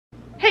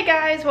Hey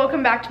guys,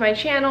 welcome back to my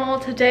channel.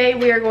 Today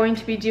we are going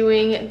to be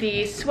doing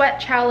the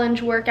sweat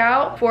challenge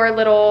workout. For a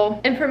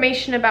little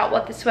information about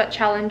what the sweat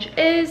challenge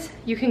is,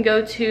 you can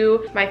go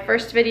to my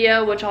first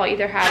video, which I'll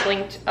either have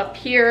linked up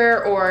here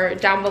or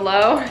down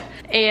below,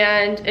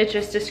 and it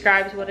just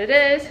describes what it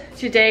is.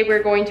 Today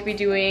we're going to be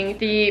doing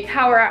the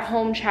Power at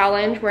Home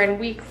challenge. We're in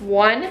week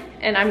 1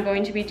 and I'm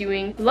going to be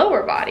doing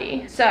lower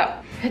body. So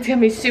it's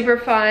gonna be super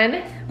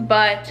fun,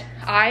 but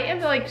I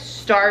am like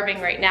starving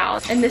right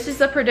now. And this is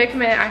the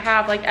predicament I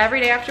have like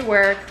every day after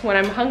work when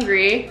I'm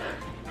hungry.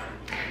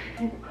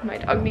 My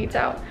dog needs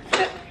out.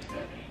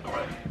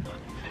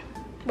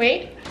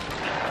 Wait.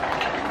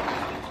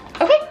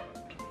 Okay.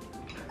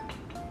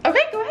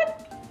 Okay, go ahead.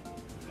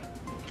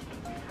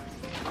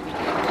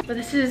 But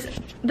this is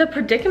the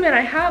predicament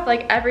I have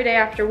like every day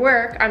after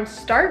work. I'm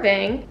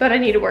starving, but I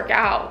need to work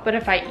out. But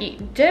if I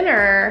eat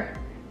dinner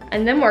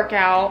and then work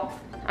out,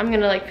 I'm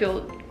gonna like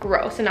feel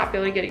gross and not be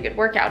able to get a good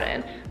workout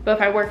in. But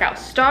if I work out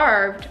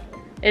starved,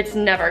 it's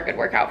never a good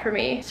workout for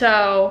me.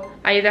 So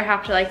I either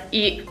have to like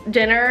eat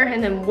dinner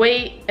and then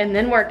wait and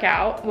then work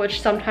out, which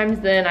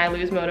sometimes then I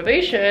lose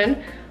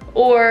motivation,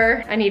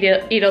 or I need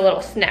to eat a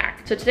little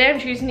snack. So today I'm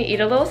choosing to eat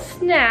a little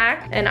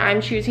snack, and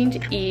I'm choosing to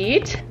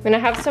eat. I'm gonna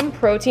have some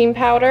protein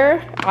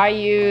powder. I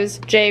use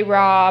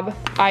J-Rob.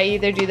 I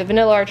either do the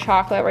vanilla or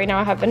chocolate. Right now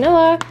I have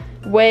vanilla,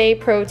 whey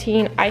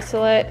protein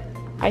isolate.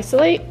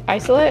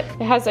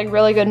 It has like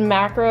really good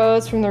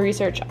macros from the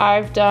research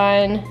I've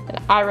done,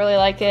 and I really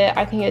like it.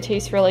 I think it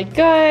tastes really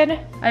good.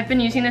 I've been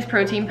using this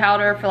protein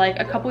powder for like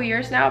a couple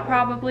years now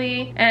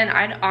probably, and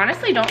I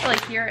honestly don't really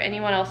hear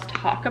anyone else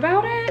talk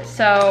about it,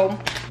 so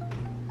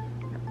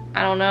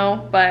I don't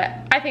know, but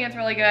I think it's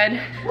really good.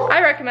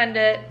 I recommend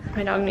it.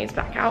 My dog needs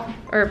back out,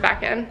 or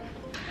back in.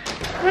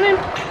 Run in.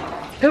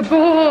 Good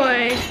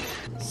boy.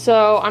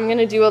 So I'm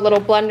gonna do a little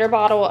blender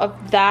bottle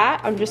of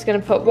that. I'm just gonna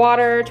put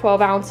water,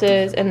 12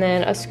 ounces, and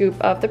then a scoop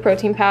of the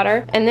protein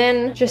powder. And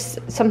then just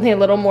something a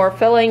little more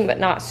filling, but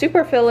not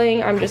super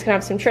filling. I'm just gonna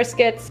have some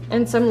Triscuits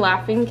and some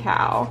Laughing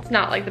Cow. It's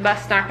not like the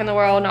best snack in the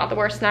world, not the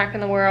worst snack in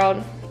the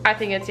world. I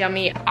think it's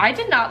yummy. I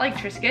did not like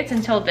Triscuits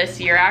until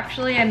this year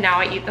actually, and now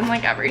I eat them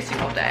like every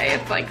single day.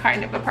 It's like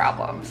kind of a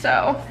problem.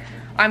 So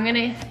I'm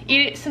gonna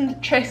eat some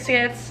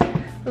Triscuits,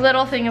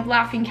 little thing of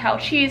Laughing Cow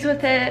cheese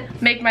with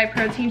it, make my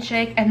protein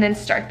shake, and then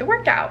start the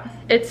workout.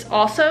 It's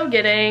also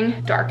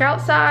getting dark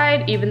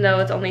outside, even though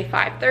it's only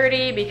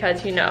 5:30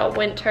 because, you know,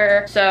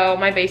 winter. So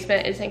my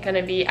basement isn't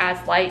gonna be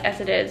as light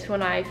as it is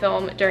when I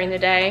film during the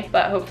day,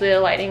 but hopefully the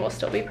lighting will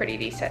still be pretty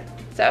decent.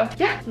 So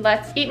yeah,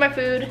 let's eat my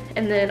food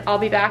and then I'll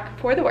be back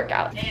for the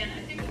workout.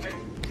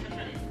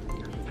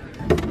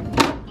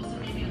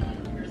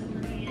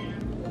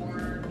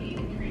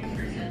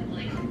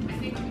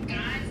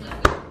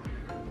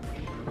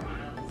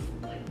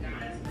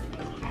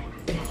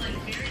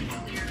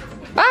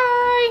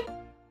 Bye!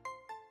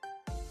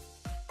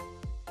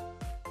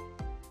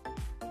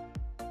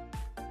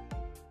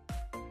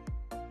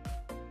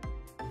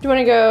 Do you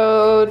wanna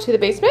go to the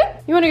basement?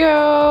 You wanna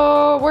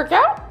go work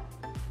out?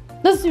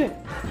 Let's do it.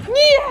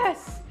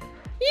 Yes!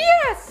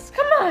 Yes!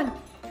 Come on!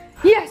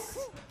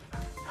 Yes!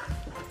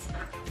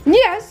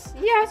 Yes!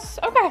 Yes!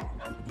 Okay.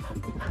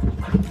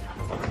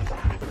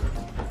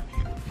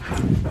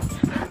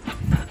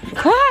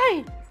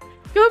 Hi!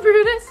 Go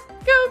Brutus!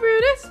 Go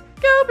Brutus!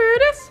 Go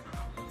Brutus!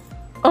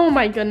 Oh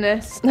my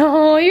goodness.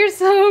 Oh, you're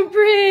so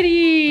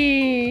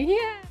pretty.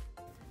 Yeah.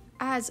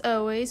 As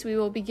always, we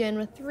will begin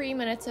with 3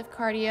 minutes of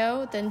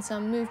cardio, then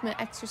some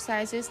movement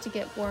exercises to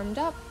get warmed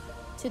up.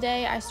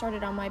 Today I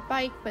started on my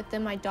bike, but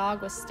then my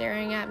dog was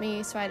staring at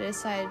me, so I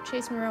decided to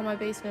chase him around my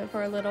basement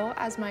for a little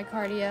as my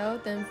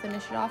cardio, then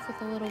finish it off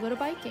with a little bit of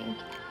biking.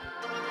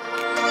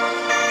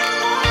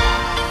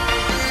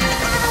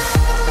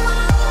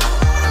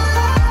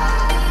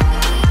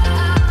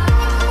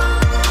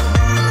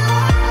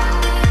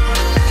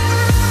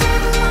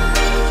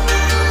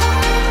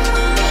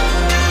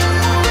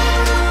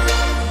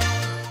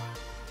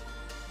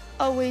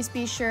 Always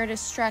be sure to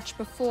stretch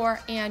before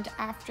and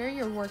after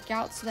your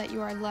workout so that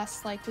you are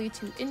less likely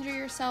to injure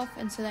yourself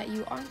and so that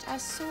you aren't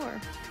as sore.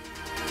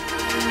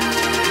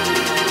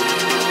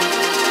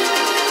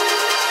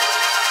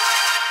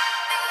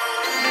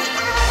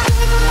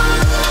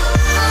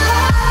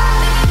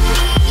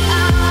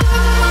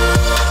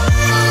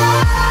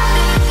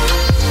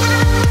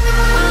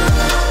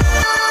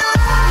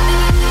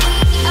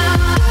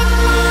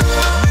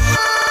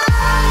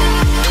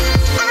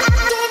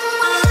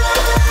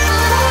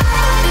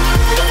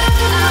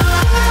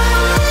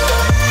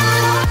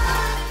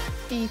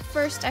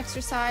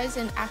 Exercise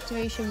in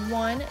activation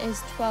 1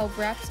 is 12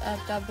 reps of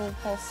double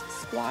pulse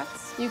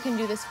squats. You can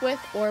do this with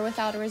or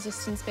without a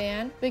resistance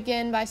band.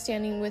 Begin by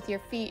standing with your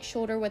feet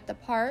shoulder width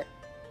apart.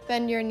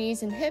 Bend your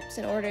knees and hips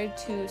in order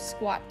to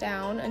squat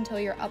down until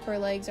your upper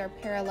legs are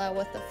parallel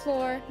with the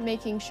floor,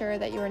 making sure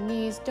that your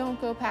knees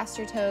don't go past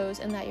your toes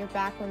and that your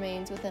back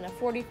remains within a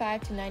 45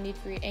 to 90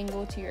 degree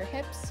angle to your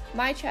hips.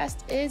 My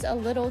chest is a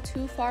little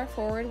too far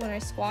forward when I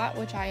squat,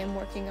 which I am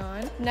working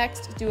on.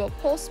 Next, do a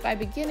pulse by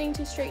beginning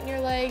to straighten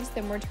your legs,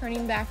 then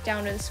returning back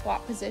down to the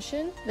squat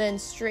position. Then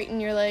straighten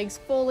your legs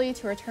fully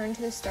to return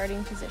to the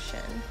starting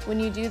position.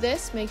 When you do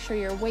this, make sure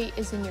your weight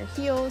is in your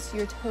heels.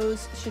 Your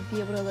toes should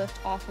be able to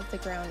lift off of the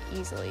ground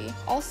easily.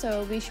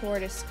 Also, be sure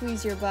to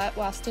squeeze your butt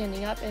while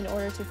standing up in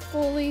order to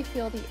fully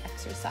feel the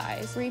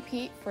exercise.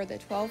 Repeat for the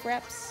 12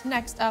 reps.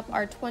 Next up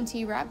are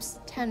 20 reps,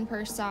 10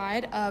 per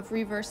side of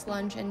reverse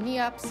lunge and knee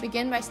ups.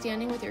 Begin by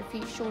standing with your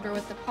feet shoulder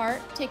width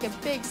apart. Take a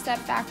big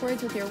step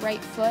backwards with your right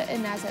foot,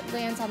 and as it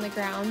lands on the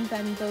ground,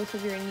 bend both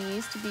of your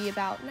knees to be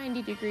about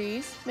 90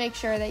 degrees. Make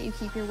sure that you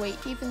keep your weight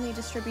evenly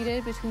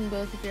distributed between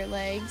both of your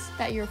legs,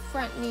 that your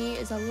front knee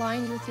is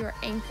aligned with your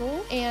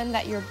ankle, and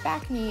that your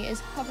back knee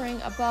is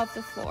hovering above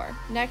the floor.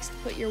 Next,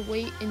 put your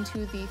weight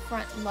into the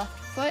front left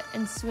foot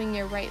and swing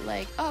your right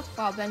leg up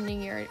while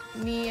bending your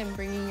knee and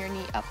bringing your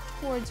knee up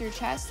towards your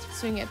chest.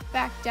 Swing it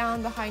back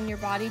down behind your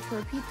body to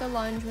repeat the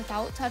lunge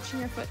without touching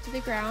your foot to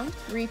the ground.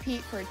 Repeat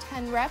for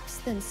 10 reps,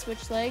 then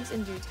switch legs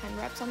and do 10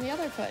 reps on the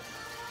other foot.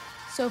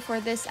 So for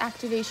this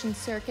activation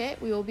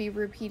circuit, we will be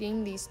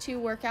repeating these 2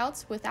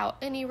 workouts without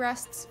any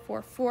rests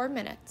for 4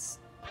 minutes.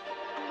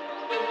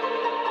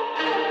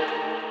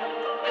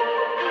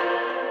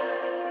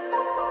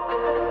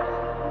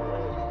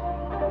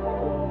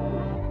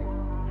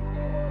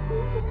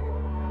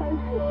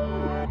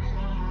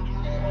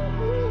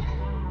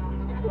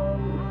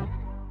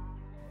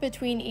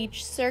 Between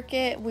each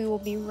circuit, we will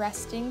be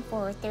resting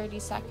for 30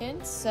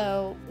 seconds.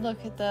 So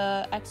look at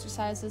the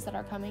exercises that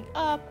are coming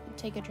up,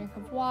 take a drink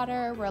of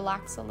water,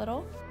 relax a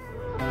little.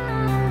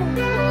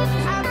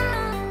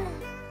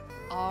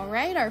 All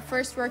right, our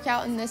first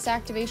workout in this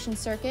activation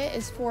circuit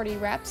is 40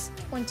 reps,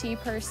 20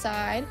 per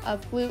side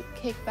of glute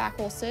kickback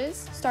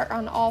pulses. Start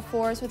on all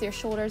fours with your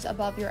shoulders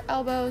above your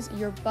elbows,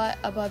 your butt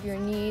above your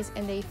knees,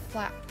 and a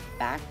flat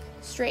back.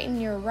 Straighten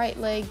your right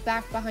leg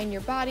back behind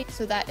your body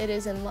so that it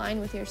is in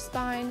line with your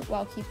spine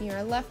while keeping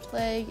your left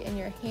leg and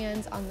your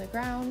hands on the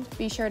ground.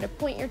 Be sure to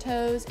point your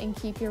toes and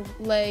keep your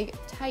leg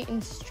tight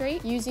and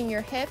straight. Using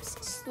your hips,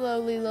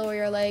 slowly lower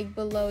your leg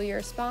below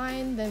your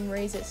spine, then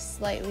raise it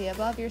slightly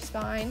above your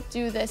spine.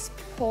 Do this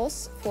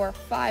pulse for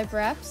 5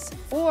 reps,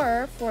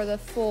 or for the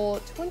full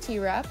 20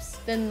 reps,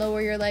 then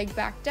lower your leg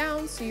back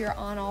down so you're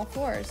on all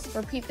fours.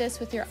 Repeat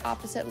this with your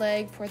opposite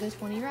leg for the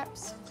 20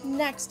 reps.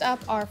 Next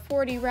up are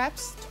 40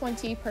 reps,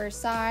 20 per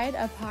side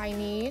of high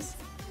knees.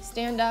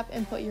 Stand up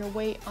and put your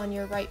weight on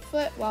your right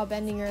foot while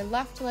bending your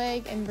left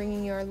leg and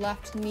bringing your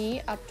left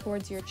knee up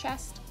towards your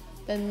chest.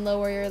 Then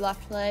lower your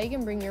left leg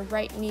and bring your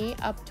right knee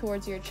up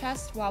towards your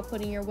chest while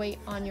putting your weight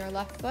on your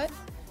left foot.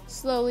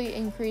 Slowly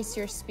increase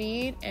your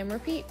speed and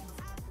repeat.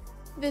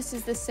 This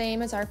is the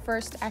same as our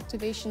first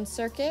activation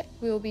circuit.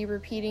 We will be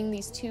repeating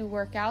these 2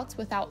 workouts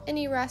without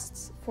any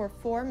rests for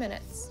 4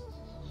 minutes.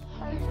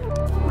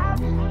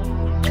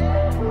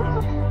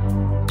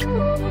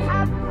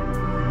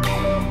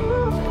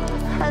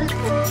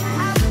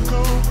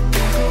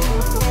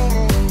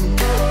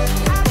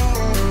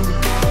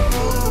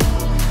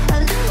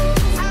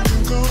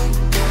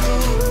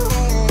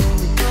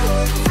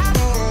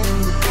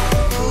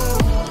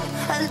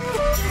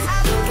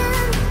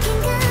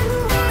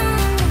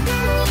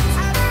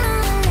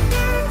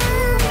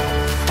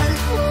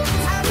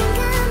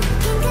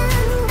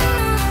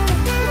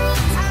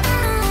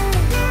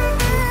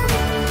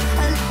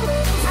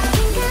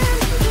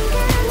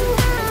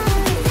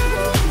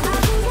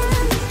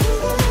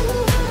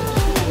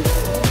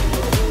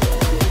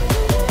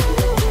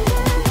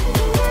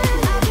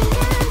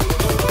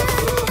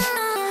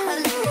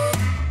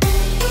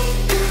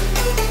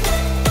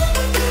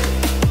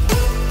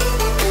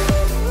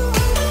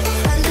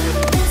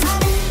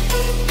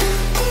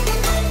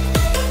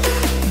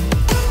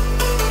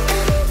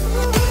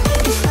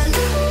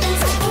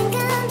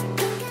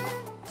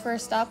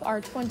 First up are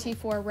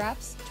 24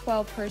 reps,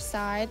 12 per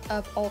side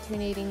of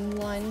alternating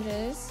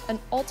lunges. An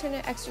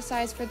alternate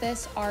exercise for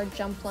this are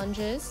jump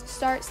lunges.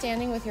 Start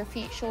standing with your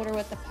feet shoulder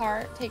width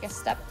apart. Take a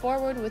step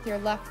forward with your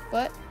left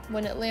foot.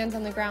 When it lands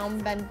on the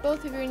ground, bend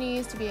both of your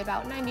knees to be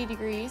about 90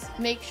 degrees.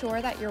 Make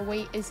sure that your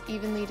weight is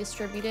evenly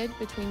distributed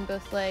between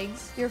both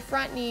legs. Your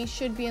front knee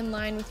should be in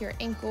line with your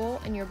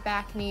ankle, and your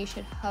back knee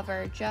should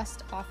hover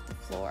just off the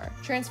floor.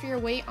 Transfer your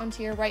weight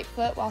onto your right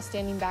foot while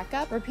standing back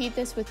up. Repeat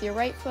this with your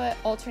right foot,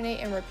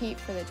 alternate and repeat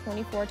for the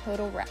 24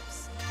 total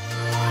reps.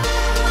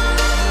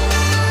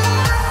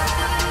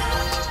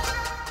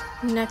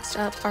 Next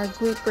up are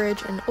glute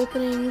bridge and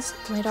openings.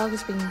 My dog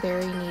is being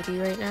very needy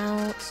right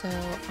now, so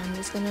I'm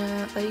just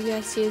gonna let you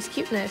guys see his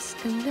cuteness,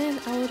 and then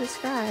I will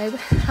describe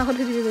how to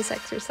do this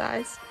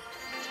exercise.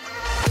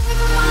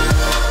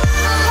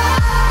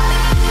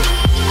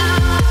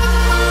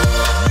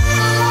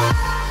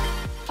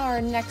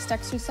 Our next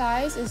next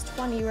exercise is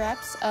 20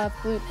 reps of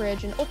glute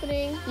bridge and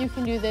opening. You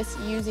can do this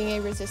using a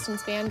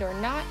resistance band or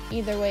not.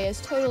 Either way is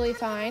totally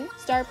fine.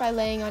 Start by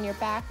laying on your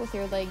back with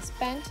your legs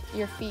bent,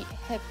 your feet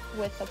hip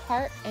width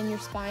apart, and your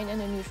spine in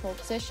a neutral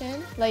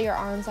position. Lay your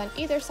arms on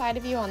either side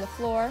of you on the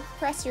floor.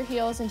 Press your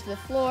heels into the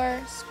floor,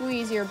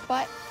 squeeze your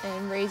butt,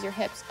 and raise your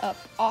hips up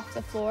off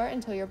the floor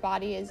until your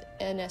body is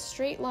in a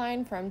straight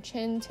line from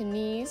chin to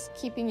knees,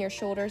 keeping your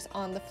shoulders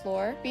on the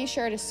floor. Be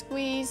sure to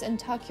squeeze and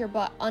tuck your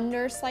butt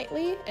under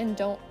slightly and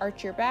don't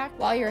arch your back.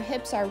 While your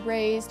hips are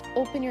raised,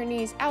 open your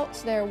knees out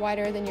so they're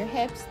wider than your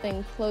hips,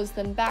 then close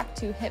them back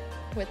to hip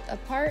width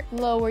apart.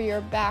 Lower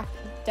your back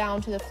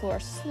down to the floor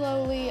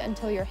slowly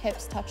until your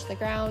hips touch the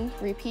ground.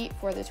 Repeat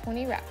for the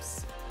 20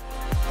 reps.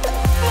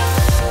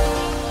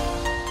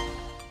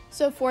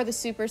 So for the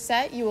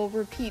superset, you will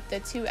repeat the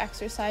 2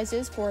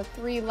 exercises for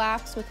 3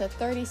 laps with a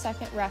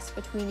 30-second rest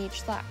between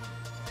each lap.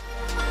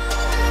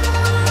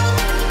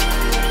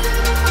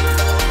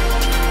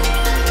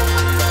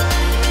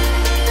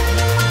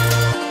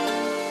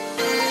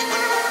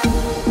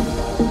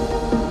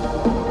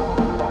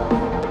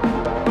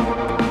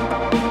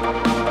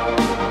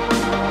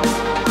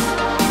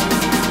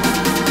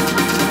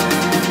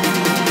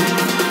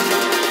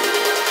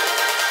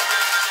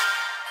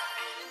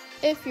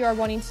 If you are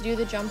wanting to do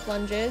the jump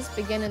lunges,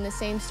 begin in the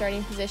same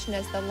starting position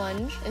as the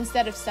lunge.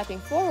 Instead of stepping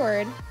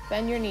forward,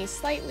 bend your knees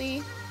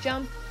slightly,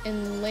 jump,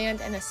 and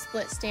land in a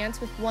split stance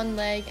with one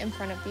leg in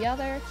front of the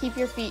other. Keep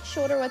your feet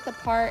shoulder width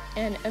apart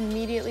and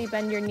immediately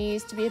bend your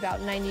knees to be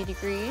about 90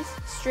 degrees.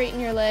 Straighten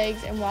your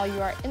legs, and while you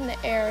are in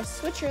the air,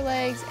 switch your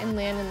legs and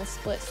land in the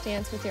split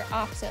stance with your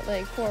opposite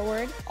leg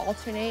forward.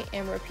 Alternate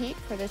and repeat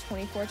for the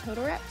 24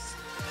 total reps.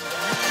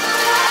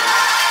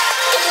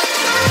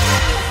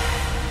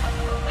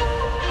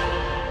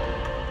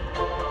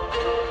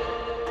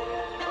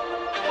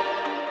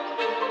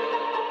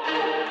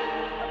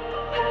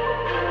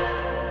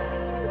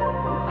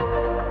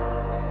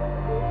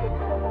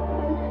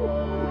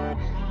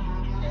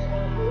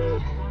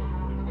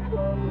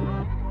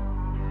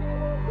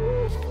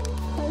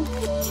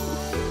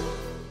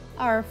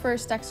 Our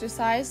first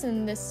exercise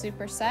in this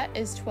superset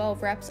is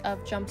 12 reps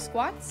of jump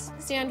squats.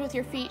 Stand with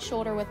your feet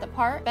shoulder width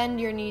apart. Bend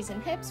your knees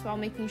and hips while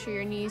making sure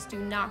your knees do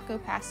not go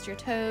past your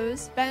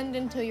toes. Bend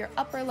until your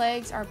upper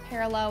legs are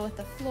parallel with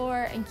the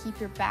floor and keep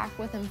your back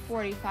within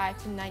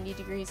 45 to 90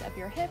 degrees of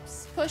your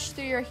hips. Push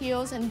through your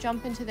heels and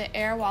jump into the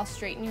air while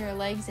straightening your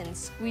legs and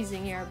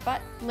squeezing your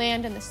butt.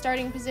 Land in the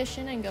starting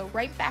position and go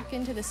right back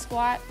into the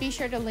squat. Be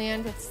sure to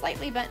land with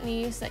slightly bent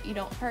knees so that you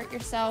don't hurt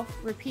yourself.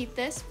 Repeat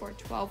this for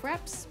 12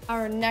 reps.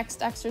 Our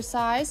next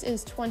exercise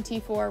is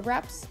 24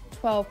 reps,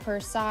 12 per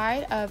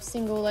side of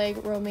single leg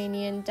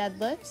Romanian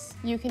deadlifts.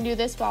 You can do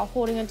this while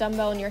holding a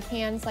dumbbell in your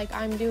hands like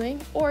I'm doing,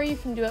 or you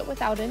can do it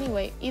without any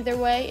weight. Either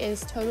way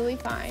is totally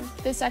fine.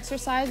 This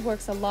exercise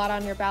works a lot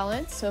on your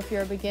balance, so if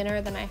you're a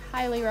beginner, then I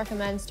highly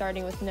recommend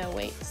starting with no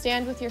weight.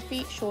 Stand with your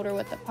feet shoulder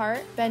width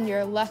apart. Bend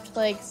your left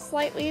leg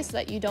slightly so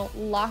that you don't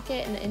lock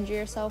it and injure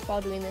yourself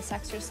while doing this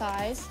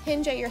exercise.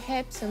 Hinge at your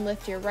hips and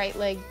lift your right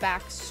leg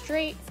back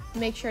straight.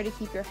 Make sure to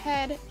keep your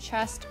head,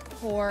 chest,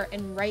 core,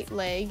 and right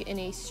leg in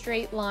a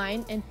straight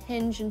line and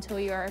hinge until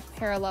you are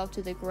parallel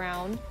to the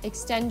ground.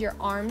 Extend your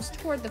arms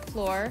toward the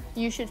floor.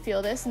 You should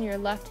feel this in your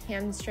left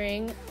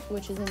hamstring,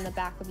 which is in the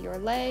back of your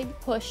leg.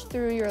 Push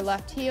through your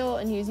left heel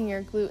and using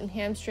your glute and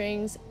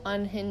hamstrings,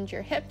 unhinge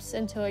your hips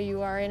until you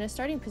are in a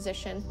starting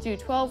position. Do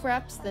 12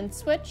 reps, then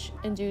switch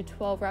and do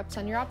 12 reps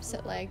on your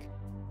opposite leg.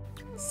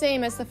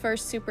 Same as the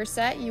first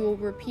superset, you will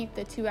repeat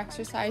the 2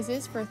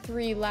 exercises for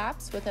 3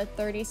 laps with a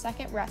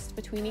 30-second rest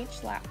between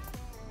each lap.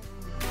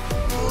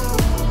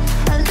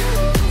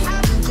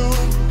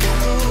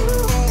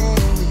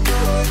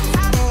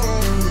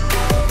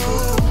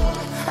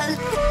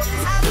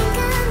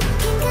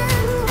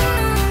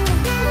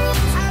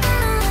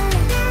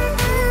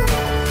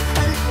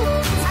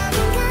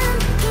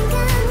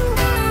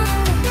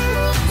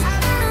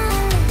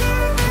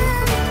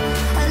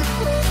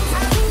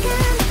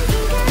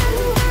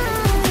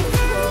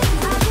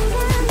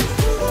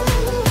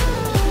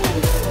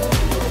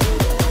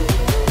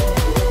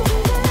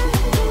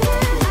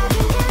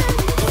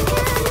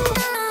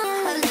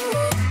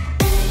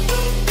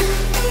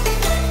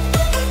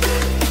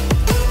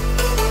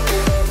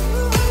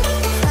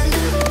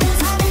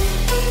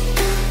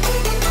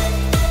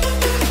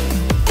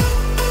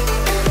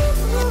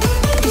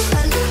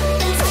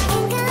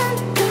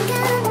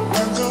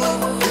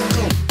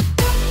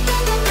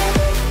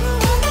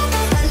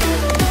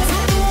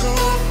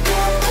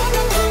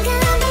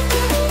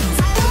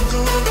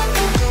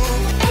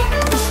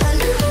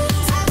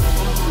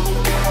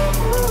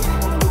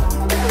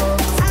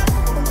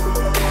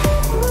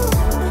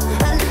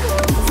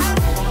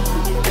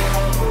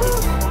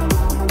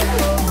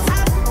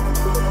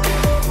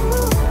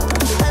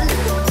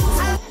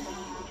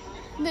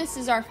 This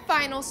is our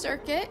final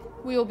circuit.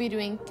 We will be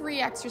doing 3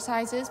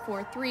 exercises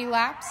for 3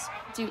 laps.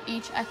 Do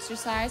each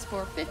exercise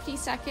for 50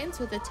 seconds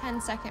with a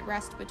 10-second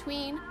rest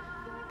between.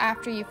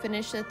 After you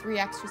finish the 3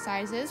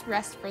 exercises,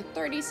 rest for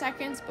 30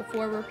 seconds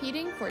before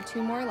repeating for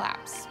 2 more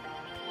laps.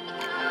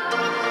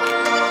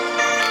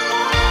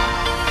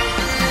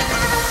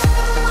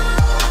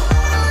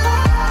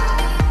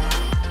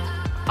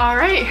 All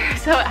right,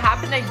 so it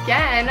happened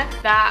again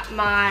that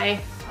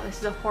this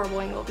is a horrible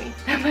angle of me,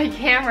 that my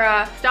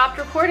camera stopped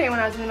recording when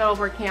I was in the middle of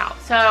working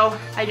out. So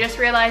I just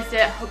realized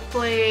it.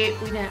 Hopefully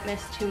we didn't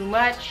miss too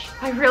much.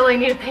 I really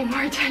need to pay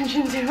more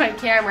attention to my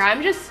camera.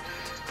 I'm just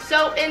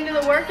so into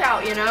the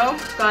workout, you know?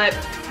 But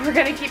we're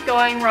gonna keep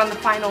going. We're on the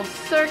final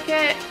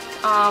circuit.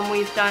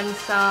 We've done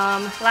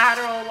some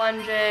lateral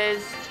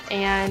lunges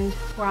and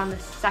we're on the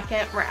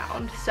 2nd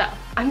round. So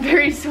I'm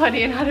very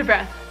sweaty and out of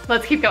breath.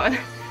 Let's keep going.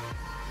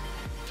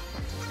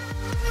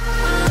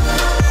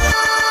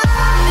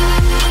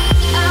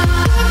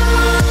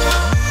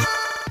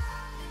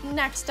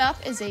 Next up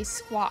is a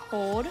squat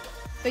hold.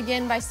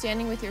 Begin by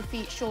standing with your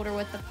feet shoulder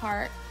width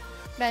apart.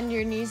 Bend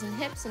your knees and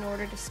hips in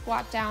order to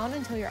squat down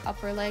until your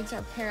upper legs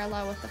are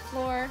parallel with the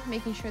floor,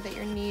 making sure that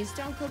your knees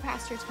don't go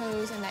past your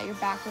toes and that your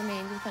back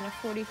remains within a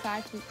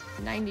 45 to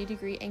 90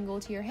 degree angle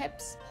to your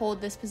hips. Hold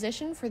this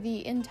position for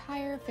the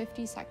entire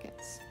 50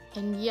 seconds.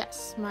 And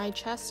yes, my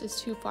chest is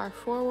too far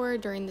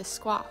forward during the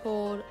squat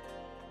hold.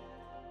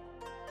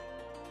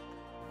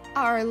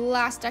 Our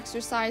last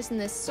exercise in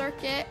this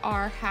circuit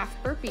are half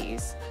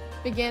burpees.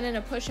 Begin in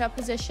a push-up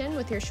position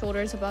with your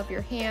shoulders above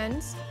your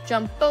hands.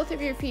 Jump both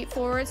of your feet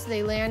forward so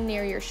they land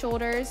near your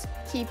shoulders.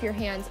 Keep your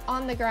hands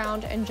on the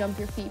ground and jump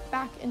your feet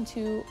back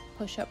into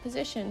push-up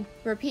position.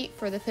 Repeat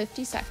for the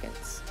 50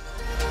 seconds.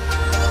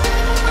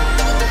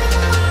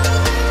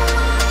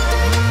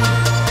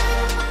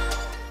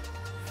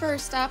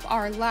 First up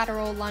are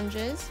lateral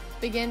lunges.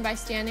 Begin by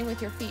standing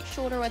with your feet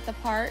shoulder width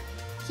apart.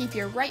 Keep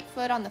your right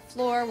foot on the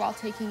floor while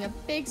taking a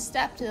big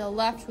step to the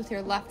left with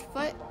your left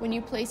foot. When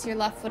you place your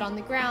left foot on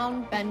the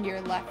ground, bend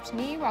your left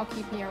knee while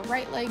keeping your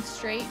right leg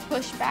straight.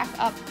 Push back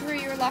up through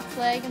your left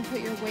leg and put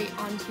your weight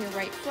onto your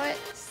right foot.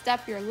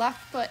 Step your left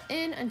foot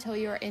in until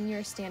you are in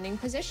your standing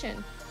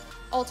position.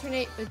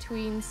 Alternate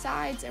between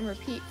sides and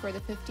repeat for the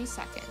 50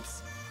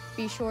 seconds.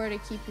 Be sure to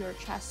keep your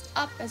chest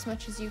up as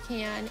much as you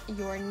can,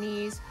 your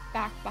knees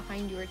back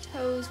behind your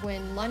toes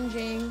when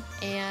lunging,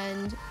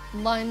 and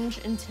lunge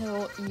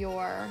until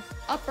your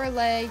upper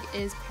leg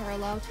is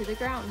parallel to the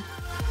ground.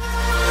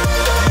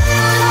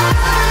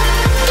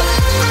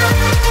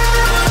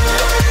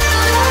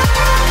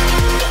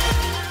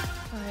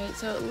 Alright,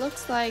 so it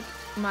looks like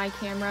my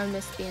camera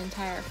missed the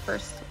entire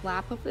first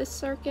lap of this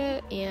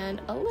circuit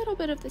and a little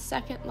bit of the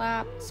 2nd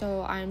lap,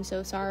 so I'm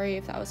so sorry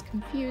if that was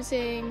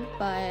confusing,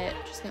 but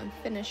just gonna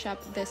finish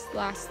up this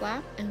last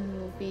lap and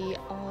we'll be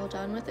all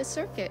done with this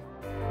circuit.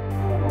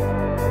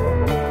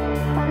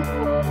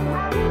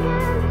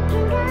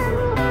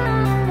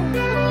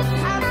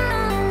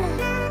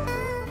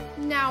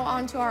 Now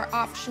on to our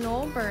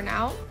optional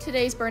burnout.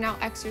 Today's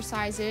burnout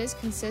exercises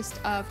consist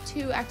of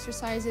 2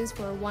 exercises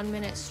for 1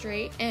 minute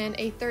straight and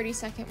a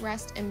 30-second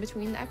rest in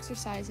between the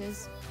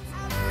exercises.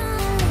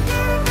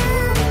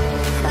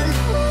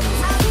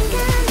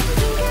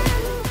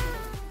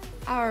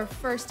 Our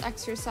first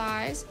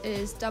exercise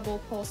is double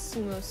pulse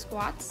sumo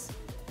squats.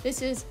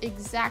 This is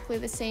exactly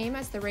the same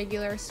as the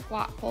regular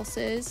squat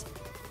pulses,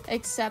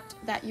 except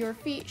that your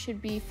feet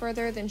should be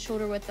further than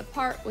shoulder width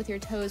apart with your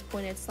toes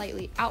pointed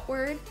slightly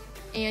outward,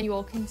 and you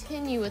will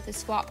continue with the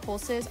squat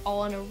pulses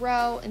all in a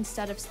row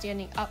instead of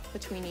standing up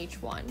between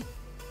each one.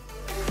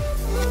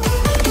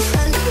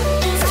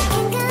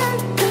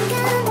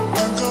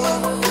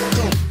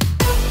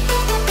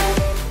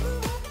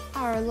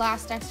 Our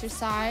last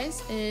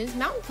exercise is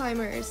mountain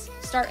climbers.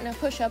 Start in a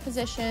push-up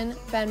position,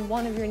 bend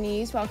one of your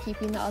knees while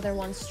keeping the other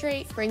one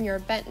straight. Bring your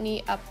bent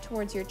knee up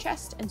towards your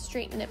chest and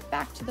straighten it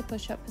back to the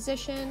push-up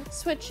position.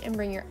 Switch and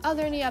bring your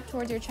other knee up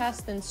towards your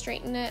chest, then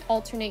straighten it.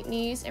 Alternate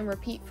knees and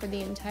repeat for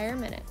the entire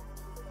minute.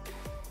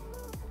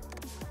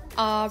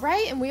 All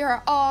right, and we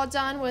are all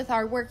done with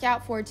our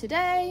workout for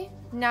today.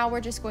 Now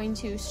we're just going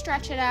to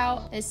stretch it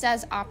out. It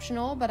says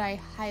optional, but I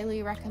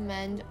highly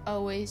recommend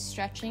always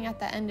stretching at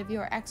the end of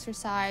your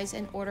exercise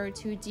in order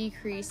to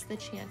decrease the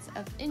chance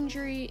of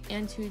injury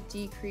and to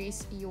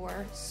decrease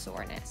your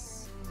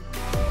soreness.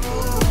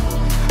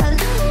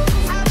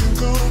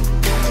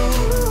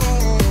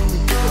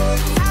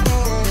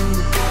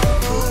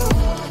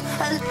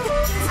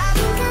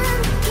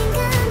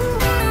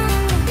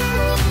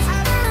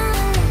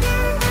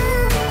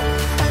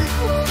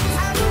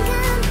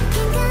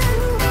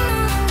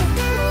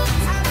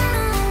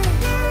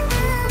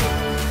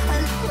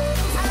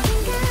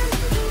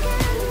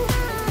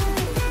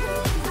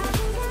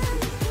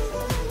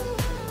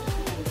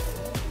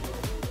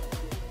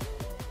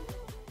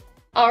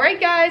 Alright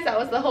guys, that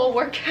was the whole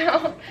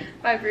workout.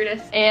 Bye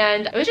Brutus.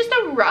 And it was just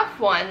a rough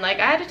one. Like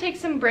I had to take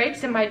some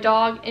breaks and my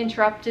dog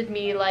interrupted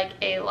me like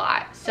a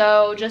lot.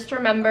 So just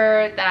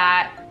remember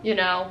that, you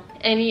know,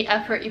 any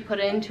effort you put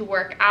in to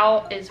work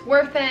out is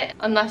worth it,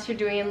 unless you're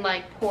doing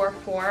like poor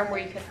form where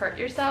you could hurt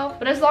yourself.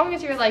 But as long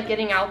as you're like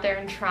getting out there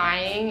and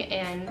trying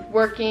and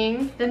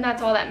working, then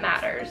that's all that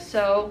matters.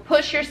 So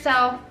push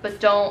yourself,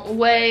 but don't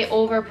way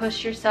over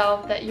push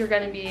yourself that you're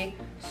gonna be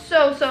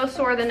so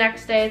sore the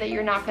next day that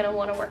you're not gonna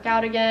wanna work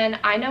out again.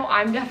 I know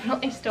I'm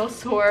definitely still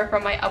sore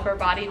from my upper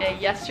body day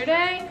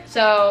yesterday.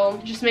 So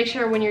just make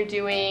sure when you're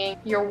doing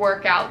your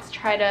workouts,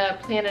 try to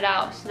plan it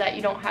out so that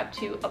you don't have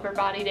 2 upper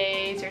body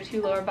days or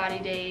 2 lower body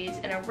days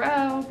in a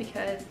row,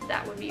 because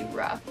that would be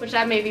rough, which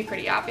that may be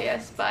pretty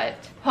obvious, but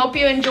hope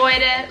you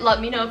enjoyed it.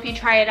 Let me know if you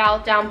try it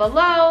out down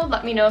below.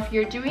 Let me know if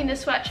you're doing the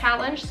sweat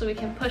challenge so we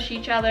can push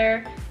each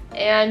other.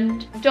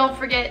 And don't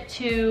forget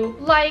to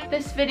like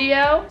this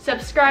video,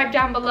 subscribe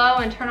down below,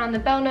 and turn on the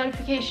bell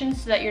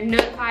notifications so that you're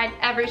notified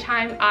every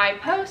time I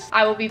post.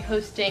 I will be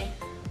posting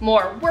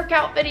more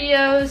workout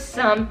videos,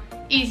 some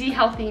easy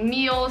healthy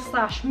meals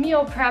 /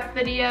 meal prep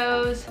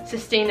videos,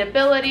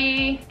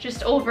 sustainability,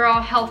 just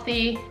overall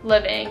healthy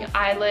living.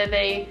 I live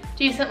a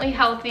decently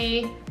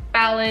healthy,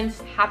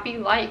 balanced, happy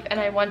life, and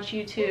I want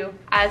you to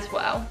as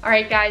well. All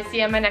right guys, see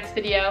you in my next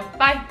video.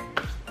 Bye.